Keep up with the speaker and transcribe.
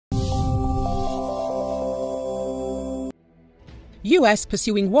US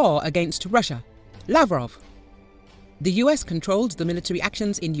pursuing war against Russia. Lavrov. The US controlled the military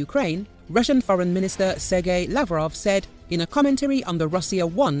actions in Ukraine, Russian Foreign Minister Sergei Lavrov said in a commentary on the Russia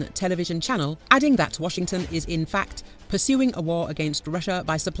 1 television channel, adding that Washington is in fact pursuing a war against Russia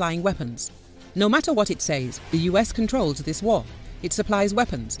by supplying weapons. No matter what it says, the US controls this war. It supplies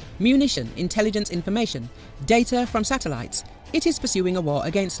weapons, munition, intelligence information, data from satellites. It is pursuing a war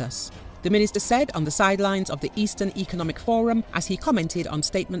against us, the minister said on the sidelines of the Eastern Economic Forum as he commented on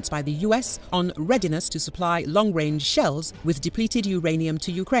statements by the US on readiness to supply long-range shells with depleted uranium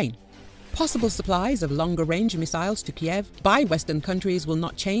to Ukraine. Possible supplies of longer-range missiles to Kiev by Western countries will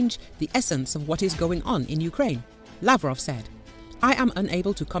not change the essence of what is going on in Ukraine, Lavrov said. I am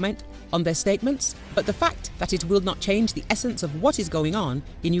unable to comment on their statements, but the fact that it will not change the essence of what is going on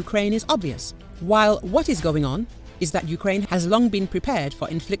in Ukraine is obvious. While what is going on is that Ukraine has long been prepared for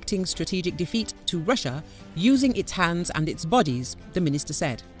inflicting strategic defeat to Russia using its hands and its bodies, the minister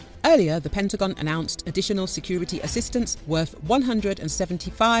said. Earlier, the Pentagon announced additional security assistance worth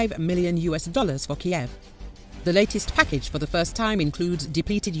 $175 million for Kiev. The latest package for the first time includes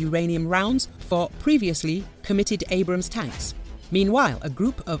depleted uranium rounds for previously committed Abrams tanks. Meanwhile, a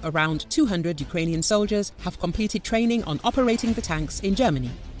group of around 200 Ukrainian soldiers have completed training on operating the tanks in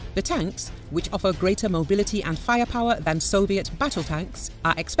Germany. The tanks, which offer greater mobility and firepower than Soviet battle tanks,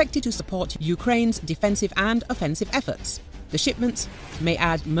 are expected to support Ukraine's defensive and offensive efforts. The shipments may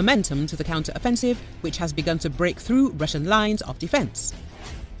add momentum to the counter-offensive, which has begun to break through Russian lines of defense.